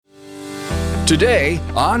Today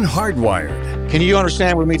on Hardwired. Can you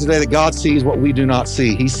understand with me today that God sees what we do not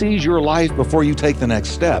see? He sees your life before you take the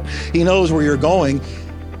next step. He knows where you're going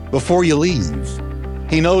before you leave.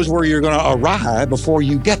 He knows where you're going to arrive before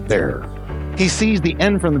you get there. He sees the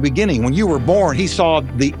end from the beginning. When you were born, He saw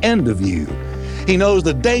the end of you. He knows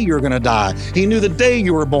the day you're going to die. He knew the day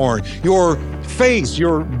you were born. Your face,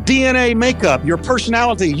 your DNA makeup, your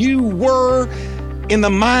personality. You were in the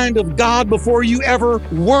mind of God before you ever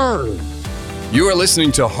were. You are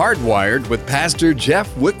listening to Hardwired with Pastor Jeff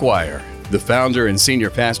Wickwire, the founder and senior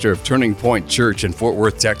pastor of Turning Point Church in Fort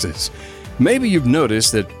Worth, Texas. Maybe you've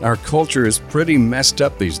noticed that our culture is pretty messed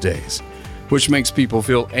up these days, which makes people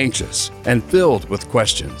feel anxious and filled with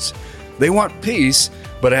questions. They want peace,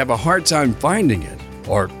 but have a hard time finding it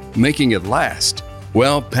or making it last.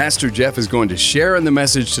 Well, Pastor Jeff is going to share in the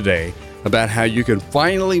message today about how you can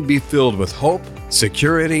finally be filled with hope,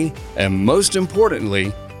 security, and most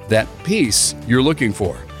importantly, that peace you're looking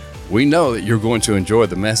for. We know that you're going to enjoy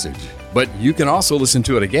the message, but you can also listen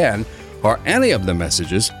to it again or any of the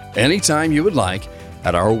messages anytime you would like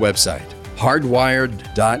at our website,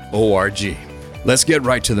 hardwired.org. Let's get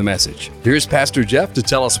right to the message. Here's Pastor Jeff to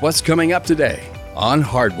tell us what's coming up today on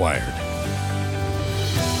Hardwired.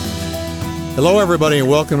 Hello, everybody, and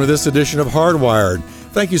welcome to this edition of Hardwired.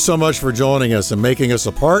 Thank you so much for joining us and making us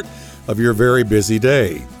a part of your very busy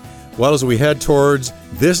day. Well, as we head towards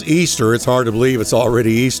this Easter, it's hard to believe it's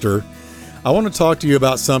already Easter, I want to talk to you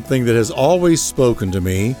about something that has always spoken to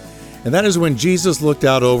me, and that is when Jesus looked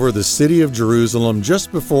out over the city of Jerusalem just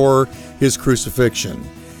before His crucifixion.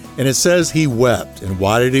 And it says He wept. And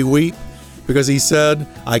why did He weep? Because He said,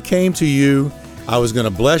 I came to you, I was going to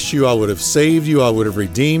bless you, I would have saved you, I would have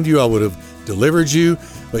redeemed you, I would have delivered you,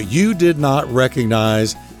 but you did not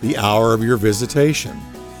recognize the hour of your visitation.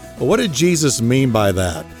 But what did Jesus mean by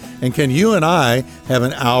that? And can you and I have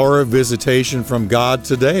an hour of visitation from God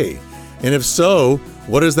today? And if so,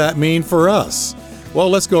 what does that mean for us?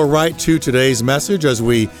 Well, let's go right to today's message as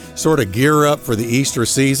we sort of gear up for the Easter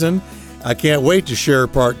season. I can't wait to share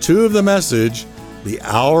part 2 of the message, the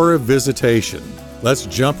hour of visitation. Let's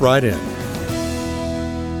jump right in.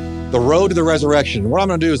 The road to the resurrection. What I'm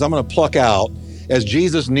going to do is I'm going to pluck out, as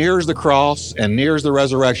Jesus nears the cross and nears the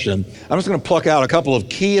resurrection, I'm just going to pluck out a couple of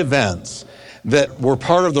key events that were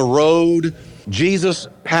part of the road, Jesus'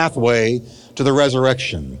 pathway to the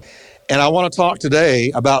resurrection. And I want to talk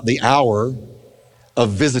today about the hour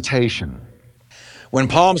of visitation. When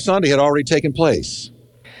Palm Sunday had already taken place,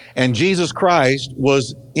 and Jesus Christ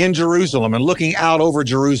was in Jerusalem and looking out over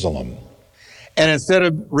Jerusalem. And instead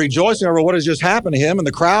of rejoicing over what has just happened to Him and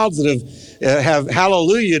the crowds that have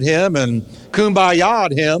hallelujah'd Him and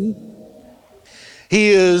kumbaya'd Him, He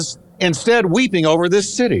is instead weeping over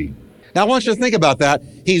this city. Now, I want you to think about that.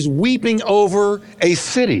 He's weeping over a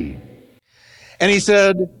city. And He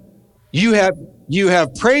said, you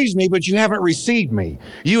have praised me, but you haven't received me.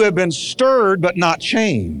 You have been stirred, but not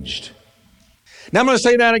changed. Now, I'm going to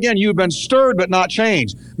say that again. You've been stirred, but not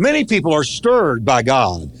changed. Many people are stirred by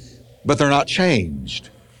God, but they're not changed.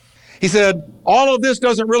 He said, all of this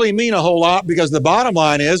doesn't really mean a whole lot because the bottom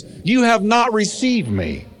line is, you have not received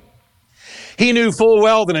me. He knew full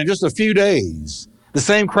well that in just a few days, the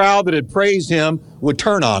same crowd that had praised Him would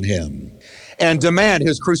turn on Him and demand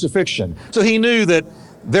His crucifixion. So He knew that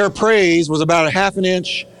their praise was about a half an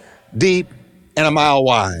inch deep and a mile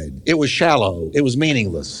wide. It was shallow. It was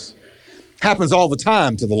meaningless. Happens all the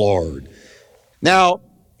time to the Lord. Now,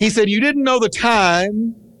 He said, you didn't know the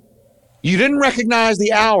time. You didn't recognize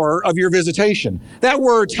the hour of your visitation. That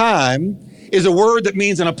word time is a word that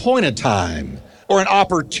means an appointed time or an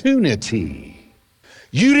opportunity.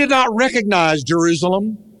 You did not recognize,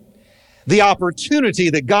 Jerusalem, the opportunity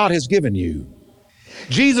that God has given you.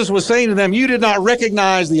 Jesus was saying to them, you did not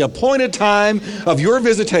recognize the appointed time of your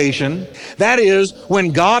visitation. That is,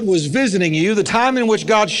 when God was visiting you, the time in which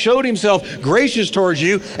God showed Himself gracious towards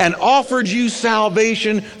you and offered you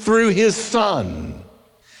salvation through His Son.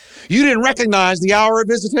 You didn't recognize the hour of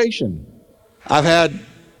visitation. I've had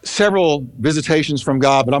several visitations from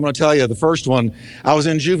God, but I'm going to tell you, the first one, I was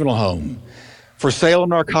in juvenile home for sale of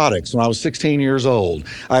narcotics when I was 16 years old.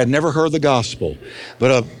 I had never heard the gospel, but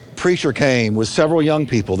a preacher came with several young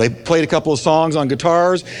people. They played a couple of songs on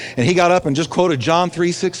guitars, and he got up and just quoted John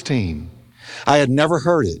 3:16. I had never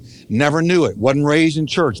heard it, never knew it, wasn't raised in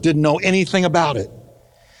church, didn't know anything about it.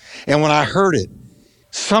 And when I heard it,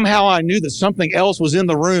 somehow I knew that something else was in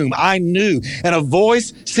the room. I knew. And a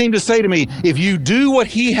voice seemed to say to me, if you do what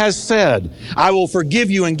He has said, I will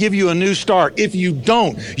forgive you and give you a new start. If you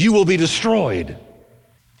don't, you will be destroyed.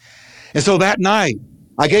 And so that night,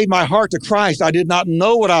 I gave my heart to Christ. I did not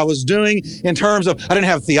know what I was doing in terms of, I didn't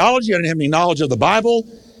have theology. I didn't have any knowledge of the Bible.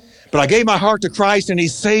 But I gave my heart to Christ and he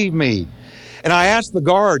saved me. And I asked the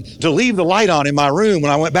guard to leave the light on in my room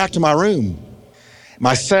when I went back to my room,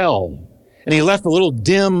 my cell. And he left the little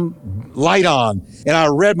dim light on. And I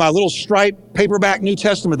read my little striped paperback New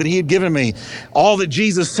Testament that he had given me, all that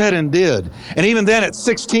Jesus said and did. And even then at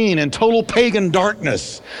 16, in total pagan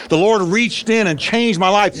darkness, the Lord reached in and changed my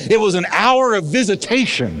life. It was an hour of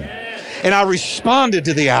visitation. And I responded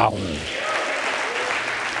to the hour.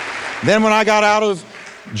 Then when I got out of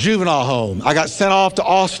juvenile home, I got sent off to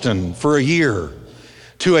Austin for a year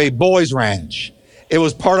to a boys ranch. It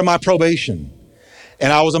was part of my probation.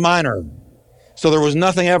 And I was a minor. So there was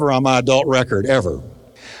nothing ever on my adult record, ever.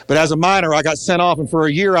 But as a minor, I got sent off, and for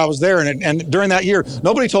a year I was there. And during that year,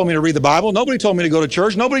 nobody told me to read the Bible. Nobody told me to go to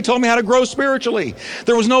church. Nobody told me how to grow spiritually.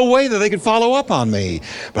 There was no way that they could follow up on me.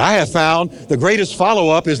 But I have found the greatest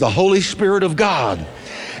follow-up is the Holy Spirit of God.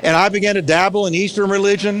 And I began to dabble in Eastern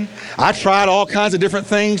religion. I tried all kinds of different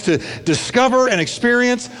things to discover and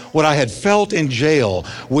experience what I had felt in jail,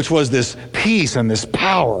 which was this peace and this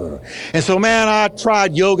power. And so, man, I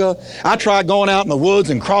tried yoga. I tried going out in the woods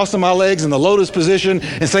and crossing my legs in the lotus position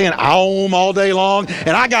and saying Aum all day long.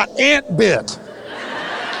 And I got ant bit.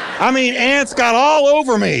 I mean, ants got all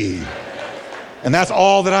over me. And that's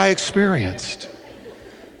all that I experienced.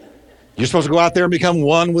 You're supposed to go out there and become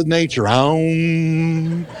one with nature.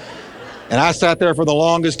 Aum. And I sat there for the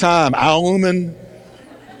longest time, auming.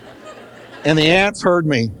 And the ants heard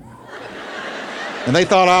me. And they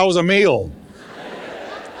thought I was a meal.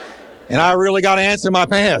 And I really got ants in my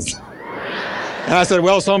pants. And I said,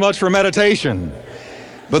 well, so much for meditation.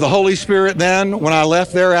 But the Holy Spirit then, when I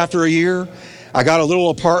left there after a year, I got a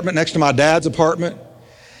little apartment next to my dad's apartment.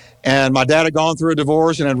 And my dad had gone through a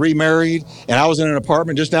divorce and had remarried, and I was in an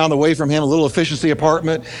apartment just down the way from him, a little efficiency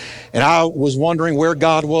apartment, and I was wondering where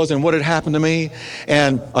God was and what had happened to me.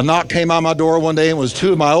 And a knock came on my door one day, and it was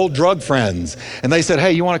two of my old drug friends. And they said,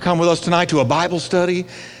 hey, you want to come with us tonight to a Bible study?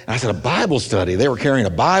 And I said, a Bible study? They were carrying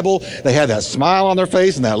a Bible. They had that smile on their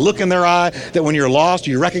face and that look in their eye that when you're lost,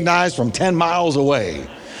 you recognize from 10 miles away.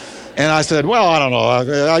 And I said, well, I don't know,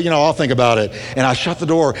 I'll think about it. And I shut the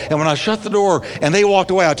door. And when I shut the door and they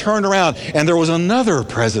walked away, I turned around and there was another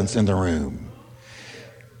presence in the room.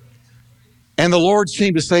 And the Lord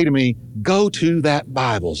seemed to say to me, go to that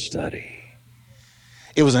Bible study.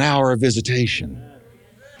 It was an hour of visitation.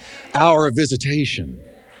 Hour of visitation.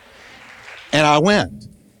 And I went.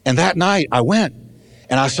 And that night I went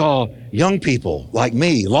and I saw young people like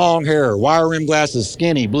me, long hair, wire rim glasses,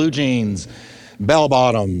 skinny, blue jeans, bell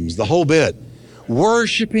bottoms, the whole bit,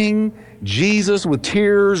 worshiping Jesus with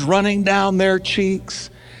tears running down their cheeks.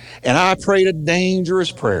 And I prayed a dangerous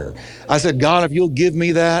prayer. I said, God, if you'll give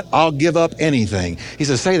me that, I'll give up anything. He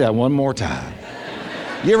said, say that one more time.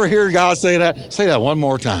 You ever hear God say that? Say that one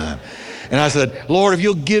more time. And I said, Lord, if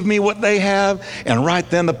you'll give me what they have. And right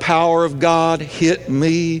then the power of God hit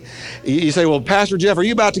me. You say, well, Pastor Jeff, are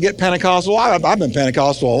you about to get Pentecostal? I've been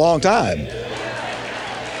Pentecostal a long time.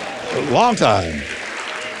 Long time.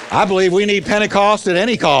 I believe we need Pentecost at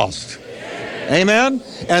any cost. Amen?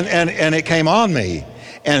 And it came on me.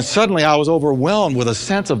 And suddenly I was overwhelmed with a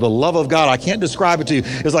sense of the love of God. I can't describe it to you.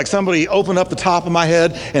 It was like somebody opened up the top of my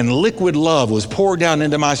head and liquid love was poured down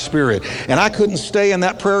into my spirit. And I couldn't stay in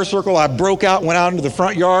that prayer circle. I broke out, went out into the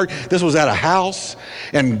front yard. This was at a house.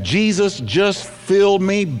 And Jesus just filled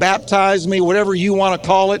me, baptized me, whatever you want to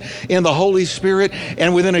call it, in the Holy Spirit.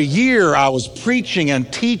 And within a year, I was preaching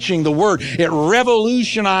and teaching the Word. It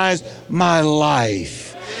revolutionized my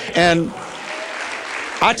life. And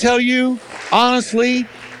I tell you, honestly,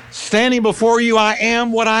 standing before you, I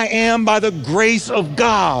am what I am by the grace of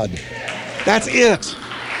God. That's it.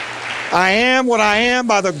 I am what I am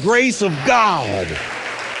by the grace of God.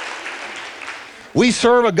 We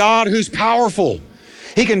serve a God who's powerful.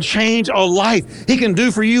 He can change a life. He can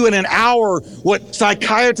do for you in an hour what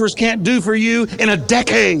psychiatrists can't do for you in a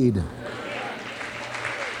decade.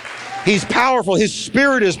 He's powerful. His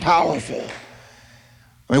Spirit is powerful.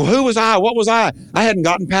 I mean, who was I? What was I? I hadn't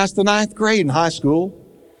gotten past the 9th grade in high school.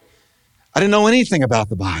 I didn't know anything about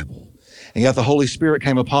the Bible. And yet the Holy Spirit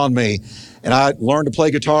came upon me, and I learned to play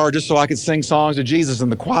guitar just so I could sing songs to Jesus in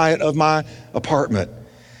the quiet of my apartment.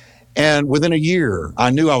 And within a year,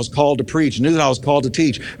 I knew I was called to preach, knew that I was called to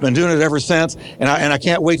teach. Been doing it ever since, and I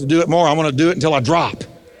can't wait to do it more. I'm going to do it until I drop.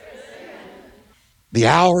 The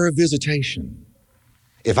hour of visitation.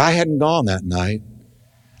 If I hadn't gone that night,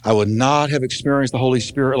 I would not have experienced the Holy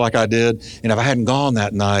Spirit like I did. And if I hadn't gone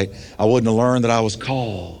that night, I wouldn't have learned that I was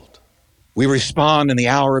called. We respond in the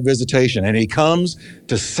hour of visitation, and he comes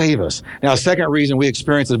to save us. Now, a second reason we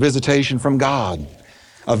experience a visitation from God,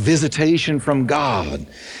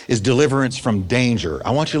 is deliverance from danger.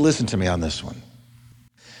 I want you to listen to me on this one.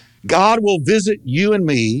 God will visit you and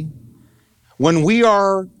me when we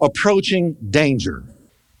are approaching danger.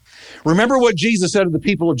 Remember what Jesus said to the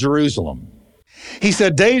people of Jerusalem. He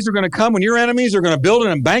said, days are going to come when your enemies are going to build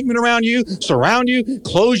an embankment around you, surround you,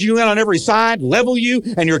 close you in on every side, level you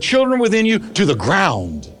and your children within you to the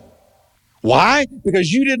ground. Why?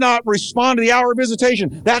 Because you did not respond to the hour of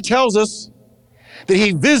visitation. That tells us that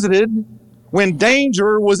he visited when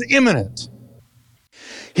danger was imminent.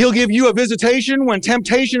 He'll give you a visitation when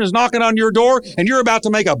temptation is knocking on your door and you're about to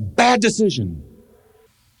make a bad decision.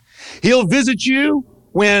 He'll visit you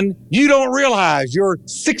when you don't realize you're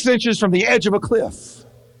 6 inches from the edge of a cliff.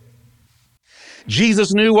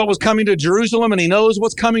 Jesus knew what was coming to Jerusalem, and he knows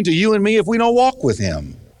what's coming to you and me if we don't walk with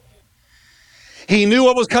him. He knew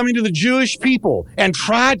what was coming to the Jewish people and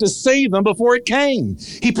tried to save them before it came.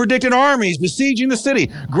 He predicted armies besieging the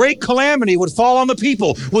city. Great calamity would fall on the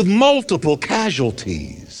people with multiple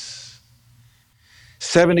casualties.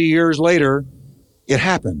 70 years later, it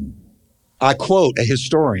happened. I quote a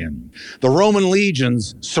historian. The Roman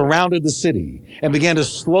legions surrounded the city and began to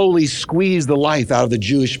slowly squeeze the life out of the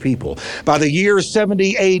Jewish people. By the year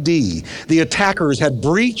 70 AD, the attackers had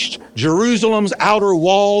breached Jerusalem's outer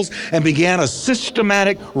walls and began a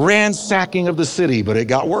systematic ransacking of the city, but it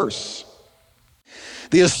got worse.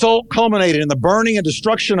 The assault culminated in the burning and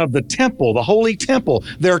destruction of the temple, the holy temple.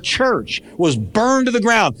 Their church was burned to the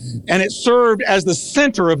ground, and it served as the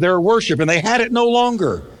center of their worship, and they had it no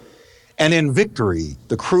longer. And in victory,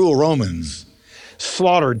 the cruel Romans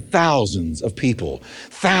slaughtered thousands of people,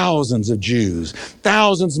 thousands of Jews.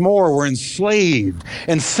 Thousands more were enslaved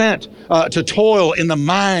and sent to toil in the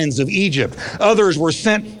mines of Egypt. Others were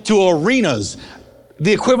sent to arenas,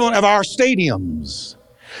 the equivalent of our stadiums,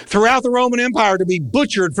 throughout the Roman Empire to be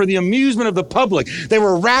butchered for the amusement of the public. They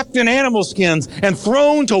were wrapped in animal skins and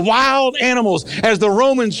thrown to wild animals as the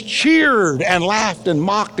Romans cheered and laughed and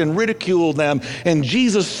mocked and ridiculed them. And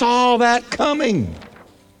Jesus saw that coming.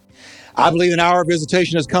 I believe an hour of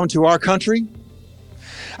visitation has come to our country.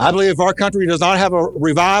 I believe if our country does not have a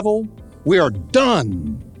revival, we are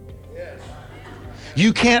done.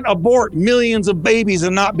 You can't abort millions of babies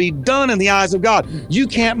and not be done in the eyes of God. You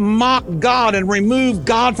can't mock God and remove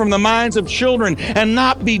God from the minds of children and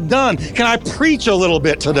not be done. Can I preach a little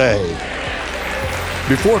bit today?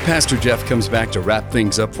 Before Pastor Jeff comes back to wrap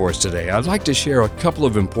things up for us today, I'd like to share a couple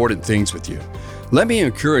of important things with you. Let me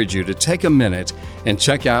encourage you to take a minute and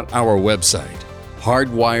check out our website,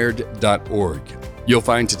 hardwired.org. You'll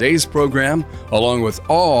find today's program along with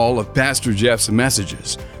all of Pastor Jeff's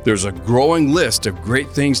messages. There's a growing list of great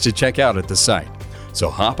things to check out at the site. So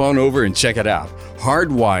hop on over and check it out,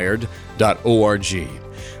 hardwired.org.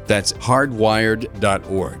 That's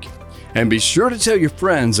hardwired.org. And be sure to tell your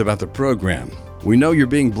friends about the program. We know you're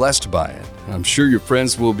being blessed by it. I'm sure your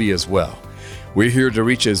friends will be as well. We're here to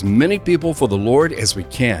reach as many people for the Lord as we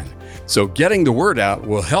can. So getting the word out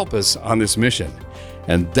will help us on this mission.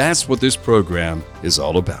 And that's what this program is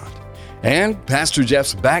all about. And Pastor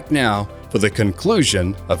Jeff's back now for the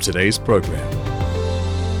conclusion of today's program.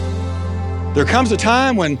 There comes a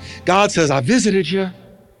time when God says, I visited you.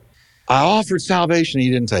 I offered salvation and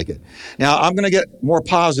you didn't take it. Now, I'm going to get more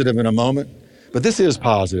positive in a moment, but this is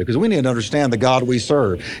positive because we need to understand the God we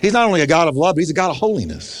serve. He's not only a God of love, but he's a God of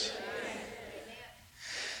holiness.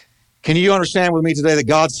 Can you understand with me today that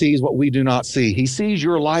God sees what we do not see? He sees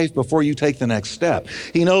your life before you take the next step.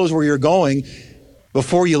 He knows where you're going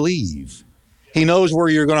before you leave. He knows where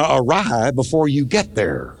you're going to arrive before you get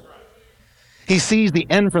there. He sees the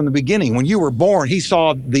end from the beginning. When you were born, he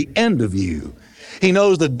saw the end of you. He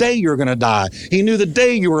knows the day you're going to die. He knew the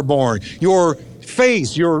day you were born, your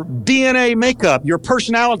face, your DNA makeup, your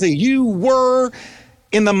personality. You were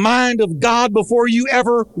in the mind of God before you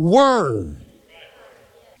ever were.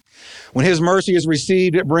 When his mercy is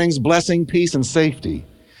received, it brings blessing, peace, and safety.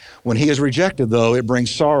 When he is rejected, though, it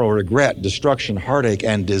brings sorrow, regret, destruction, heartache,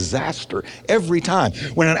 and disaster every time.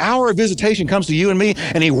 When an hour of visitation comes to you and me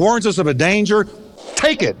and he warns us of a danger,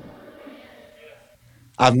 take it.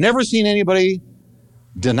 I've never seen anybody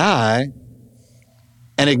deny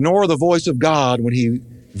and ignore the voice of God when he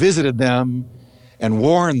visited them and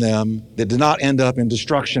warned them that did not end up in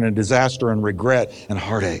destruction and disaster and regret and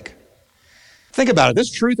heartache. Think about it. This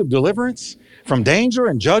truth of deliverance from danger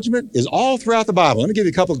and judgment is all throughout the Bible. Let me give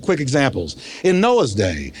you a couple of quick examples. In Noah's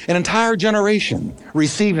day, an entire generation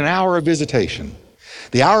received an hour of visitation.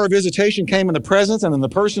 The hour of visitation came in the presence and in the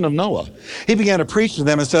person of Noah. He began to preach to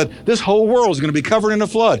them and said, this whole world is going to be covered in a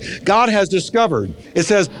flood. God has discovered. It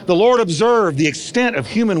says, the Lord observed the extent of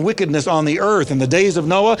human wickedness on the earth in the days of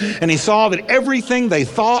Noah, and he saw that everything they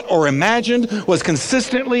thought or imagined was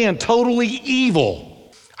consistently and totally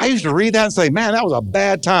evil. I used to read that and say, man, that was a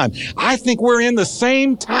bad time. I think we're in the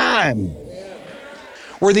same time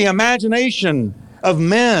where the imagination of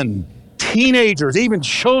men, teenagers, even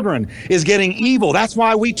children, is getting evil. That's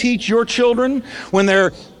why we teach your children when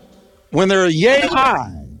they're yay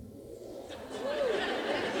high.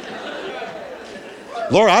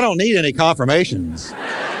 Lord, I don't need any confirmations.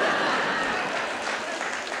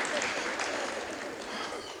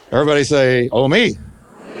 Everybody say, oh me.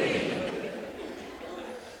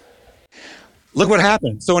 Look what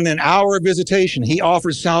happened. So in an hour of visitation, he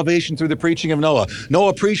offers salvation through the preaching of Noah.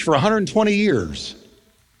 Noah preached for 120 years.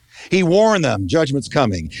 He warned them, judgment's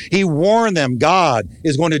coming. He warned them, God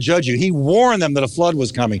is going to judge you. He warned them that a flood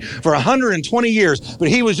was coming for 120 years, but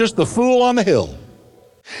he was just the fool on the hill.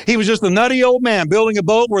 He was just the nutty old man building a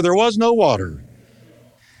boat where there was no water.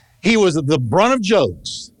 He was the brunt of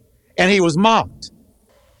jokes, and he was mocked.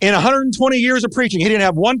 In 120 years of preaching, he didn't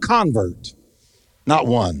have one convert, not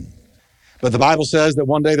one. But the Bible says that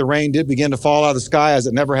one day the rain did begin to fall out of the sky as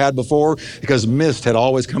it never had before, because mist had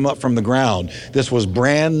always come up from the ground. This was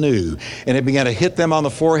brand new, and it began to hit them on the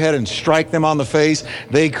forehead and strike them on the face.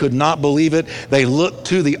 They could not believe it. They looked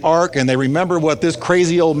to the ark, and they remembered what this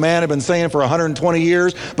crazy old man had been saying for 120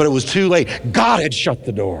 years, but it was too late. God had shut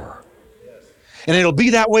the door. And it'll be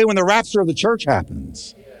that way when the rapture of the church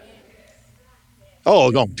happens.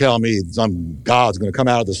 Oh, don't tell me some God's going to come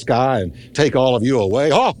out of the sky and take all of you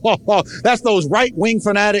away. Oh, that's those right-wing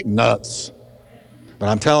fanatic nuts. But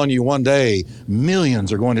I'm telling you, one day,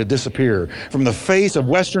 millions are going to disappear from the face of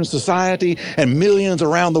Western society and millions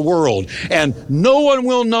around the world. And no one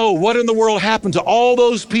will know what in the world happened to all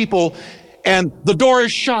those people, and the door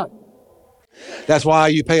is shut. That's why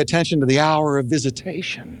you pay attention to the hour of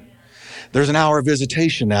visitation. There's an hour of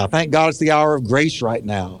visitation now. Thank God it's the hour of grace right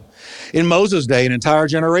now. In Moses' day, an entire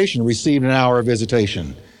generation received an hour of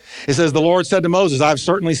visitation. It says, the Lord said to Moses, I've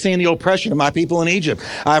certainly seen the oppression of my people in Egypt.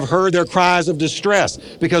 I've heard their cries of distress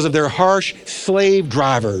because of their harsh slave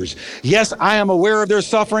drivers. Yes, I am aware of their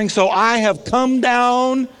suffering, so I have come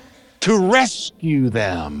down to rescue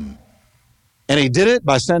them. And he did it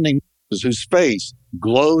by sending Moses, whose face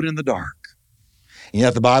glowed in the dark. And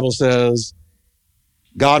yet the Bible says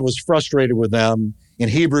God was frustrated with them. In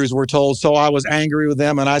Hebrews, we're told, so I was angry with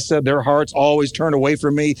them, and I said, their hearts always turn away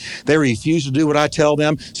from me. They refuse to do what I tell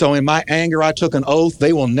them. So in my anger, I took an oath.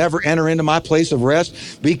 They will never enter into my place of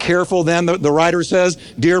rest. Be careful then, the writer says,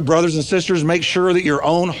 dear brothers and sisters, make sure that your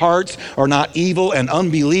own hearts are not evil and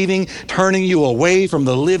unbelieving, turning you away from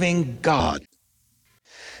the living God.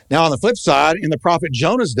 Now, on the flip side, in the prophet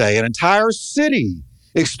Jonah's day, an entire city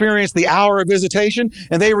experienced the hour of visitation,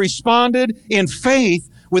 and they responded in faith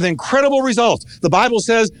with incredible results. The Bible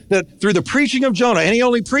says that through the preaching of Jonah, and he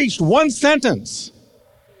only preached one sentence,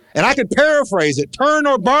 and I could paraphrase it, turn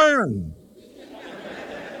or burn.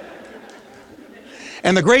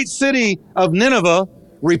 And the great city of Nineveh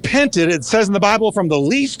repented, it says in the Bible, from the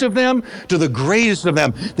least of them to the greatest of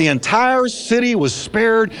them. The entire city was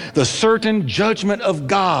spared the certain judgment of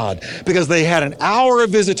God because they had an hour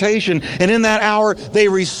of visitation, and in that hour they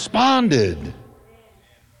responded.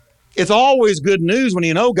 It's always good news when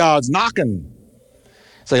you know God's knocking.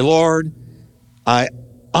 Say, Lord, I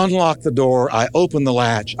unlock the door, I open the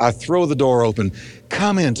latch, I throw the door open.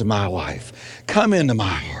 Come into my life. Come into my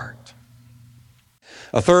heart.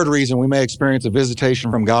 A third reason we may experience a visitation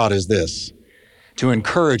from God is this: to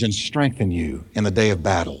encourage and strengthen you in the day of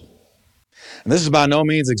battle. And this is by no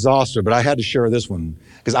means exhaustive, but I had to share this one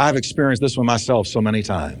because I've experienced this one myself so many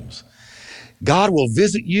times. God will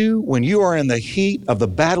visit you when you are in the heat of the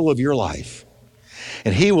battle of your life,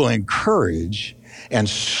 and he will encourage and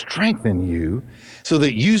strengthen you so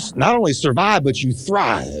that you not only survive, but you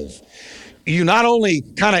thrive. You not only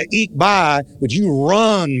kind of eke by, but you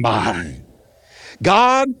run by.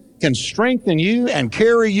 God can strengthen you and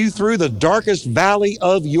carry you through the darkest valley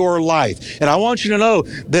of your life. And I want you to know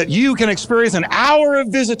that you can experience an hour of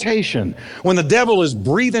visitation when the devil is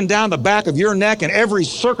breathing down the back of your neck and every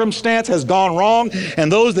circumstance has gone wrong,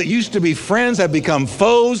 and those that used to be friends have become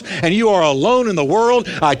foes, and you are alone in the world.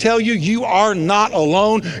 I tell you, you are not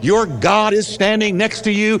alone. Your God is standing next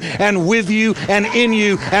to you and with you and in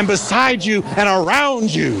you and beside you and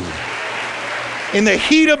around you in the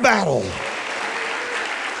heat of battle.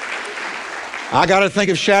 I got to think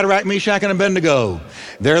of Shadrach, Meshach, and Abednego.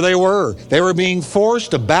 There they were. They were being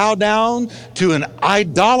forced to bow down to an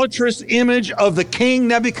idolatrous image of the king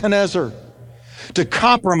Nebuchadnezzar, to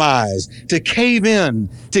compromise, to cave in,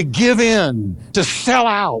 to give in, to sell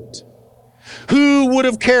out. Who would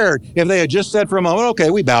have cared if they had just said for a moment, okay,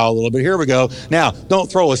 we bow a little bit, here we go. Now, don't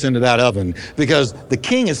throw us into that oven, because the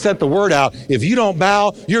king has set the word out. If you don't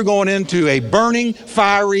bow, you're going into a burning,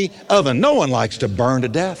 fiery oven. No one likes to burn to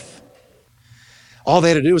death. All they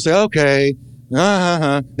had to do was say, okay,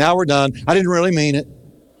 now we're done. I didn't really mean it.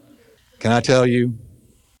 Can I tell you,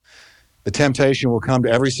 the temptation will come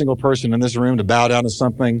to every single person in this room to bow down to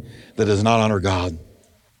something that does not honor God.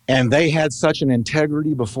 And they had such an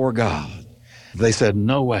integrity before God. They said,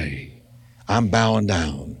 no way, I'm bowing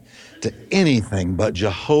down to anything but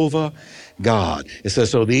Jehovah God. It says,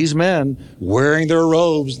 so these men wearing their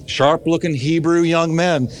robes, sharp-looking Hebrew young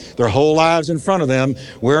men, their whole lives in front of them,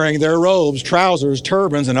 wearing their robes, trousers,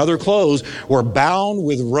 turbans, and other clothes, were bound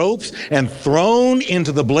with ropes and thrown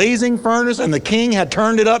into the blazing furnace, and the king had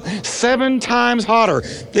turned it up 7 times hotter.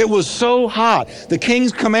 It was so hot. The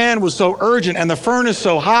king's command was so urgent, and the furnace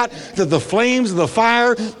so hot that the flames of the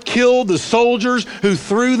fire killed the soldiers who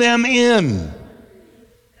threw them in.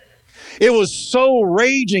 It was so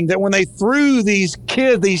raging that when they threw these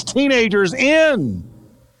kids, these teenagers in,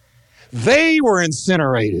 they were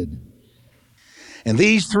incinerated. And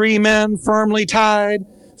these 3 men, firmly tied,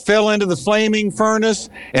 fell into the flaming furnace.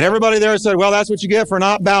 And everybody there said, well, that's what you get for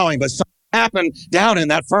not bowing. But something happened down in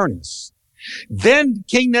that furnace. Then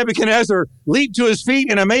King Nebuchadnezzar leaped to his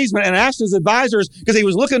feet in amazement and asked his advisors, because he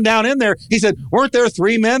was looking down in there, he said, weren't there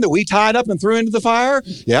 3 men that we tied up and threw into the fire?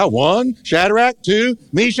 Yeah, 1, Shadrach, 2,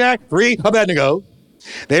 Meshach, 3, Abednego.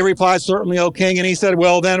 They replied, certainly, O king. And he said,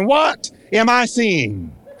 well, then what am I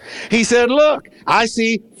seeing? He said, look, I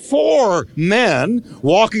see 4 men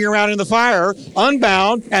walking around in the fire,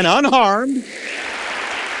 unbound and unharmed,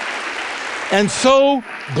 and so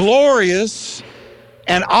glorious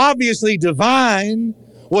and obviously divine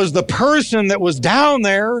was the person that was down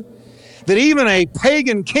there that even a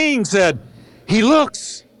pagan king said, he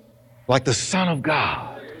looks like the Son of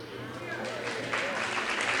God.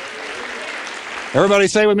 Everybody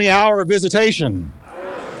say with me, hour of visitation.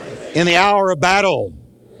 In the hour of battle.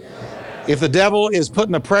 If the devil is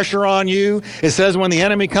putting the pressure on you, it says when the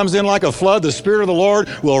enemy comes in like a flood, the Spirit of the Lord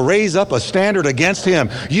will raise up a standard against him.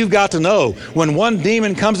 You've got to know, when one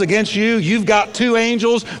demon comes against you, you've got 2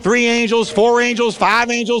 angels, 3 angels, 4 angels,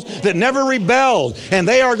 5 angels that never rebelled, and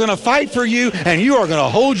they are going to fight for you, and you are going to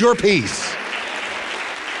hold your peace.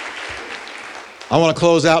 I want to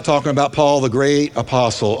close out talking about Paul, the great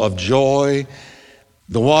apostle of joy,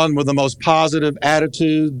 the one with the most positive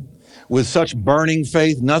attitude, with such burning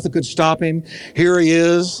faith, nothing could stop him. Here he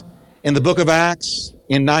is in the book of Acts,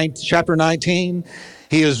 in chapter 19.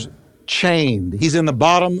 He is chained. He's in the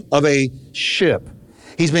bottom of a ship.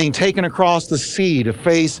 He's being taken across the sea to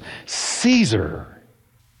face Caesar.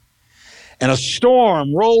 And a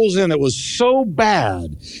storm rolls in that was so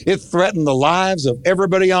bad, it threatened the lives of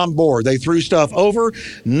everybody on board. They threw stuff over.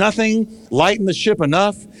 Nothing lightened the ship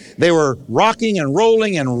enough. They were rocking and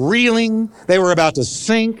rolling and reeling. They were about to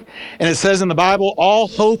sink. And it says in the Bible, all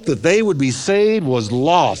hope that they would be saved was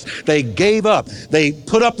lost. They gave up. They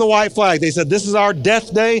put up the white flag. They said, this is our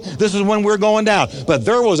death day. This is when we're going down. But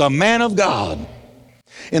there was a man of God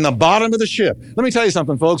in the bottom of the ship. Let me tell you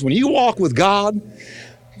something, folks. When you walk with God,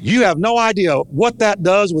 you have no idea what that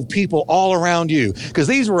does with people all around you, because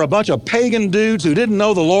these were a bunch of pagan dudes who didn't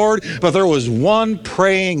know the Lord, but there was one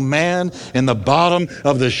praying man in the bottom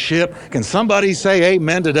of the ship. Can somebody say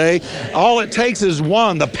amen today? All it takes is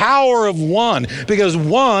one, the power of one, because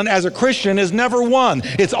one as a Christian is never one.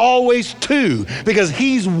 It's always 2, because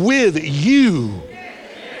he's with you.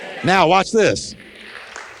 Now watch this.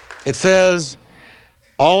 It says,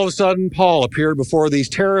 all of a sudden Paul appeared before these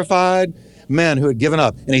terrified men who had given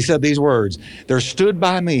up. And he said these words, there stood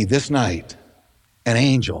by me this night an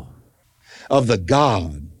angel of the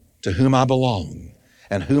God to whom I belong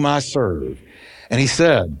and whom I serve. And he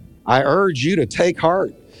said, I urge you to take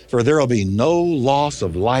heart, for there will be no loss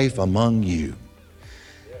of life among you.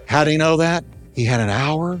 How do you know that? He had an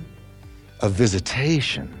hour of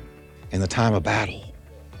visitation in the time of battle.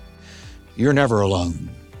 You're never alone.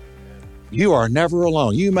 You are never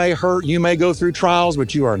alone. You may hurt, you may go through trials,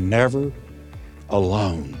 but you are never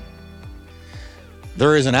alone.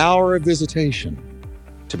 There is an hour of visitation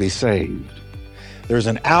to be saved. There's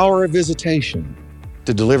an hour of visitation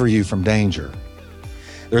to deliver you from danger.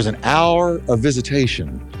 There's an hour of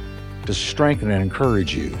visitation to strengthen and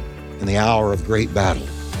encourage you in the hour of great battle.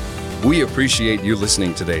 We appreciate you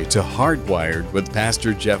listening today to Hardwired with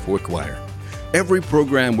Pastor Jeff Wickwire. Every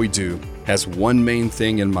program we do has one main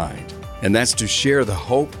thing in mind, and that's to share the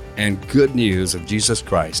hope and good news of Jesus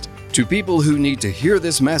Christ to people who need to hear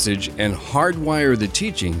this message and hardwire the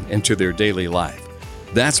teaching into their daily life.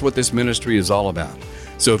 That's what this ministry is all about.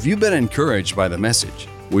 So if you've been encouraged by the message,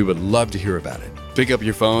 we would love to hear about it. Pick up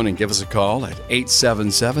your phone and give us a call at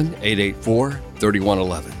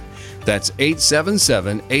 877-884-3111. That's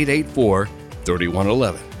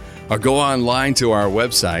 877-884-3111. Or go online to our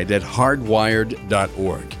website at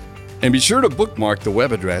hardwired.org. And be sure to bookmark the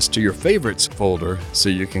web address to your favorites folder so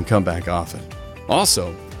you can come back often.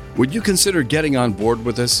 Also, would you consider getting on board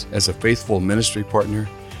with us as a faithful ministry partner?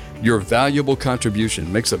 Your valuable contribution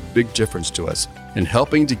makes a big difference to us in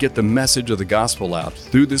helping to get the message of the gospel out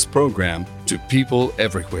through this program to people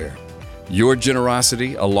everywhere. Your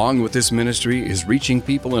generosity, along with this ministry, is reaching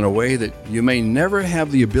people in a way that you may never have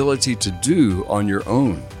the ability to do on your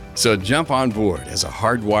own. So jump on board as a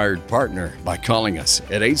hardwired partner by calling us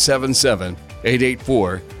at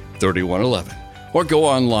 877-884-3111 or go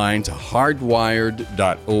online to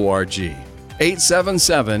hardwired.org,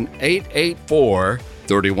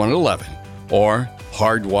 877-884-3111 or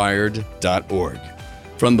hardwired.org.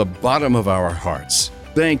 From the bottom of our hearts,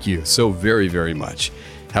 thank you so very, very much.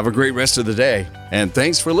 Have a great rest of the day, and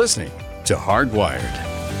thanks for listening to Hardwired.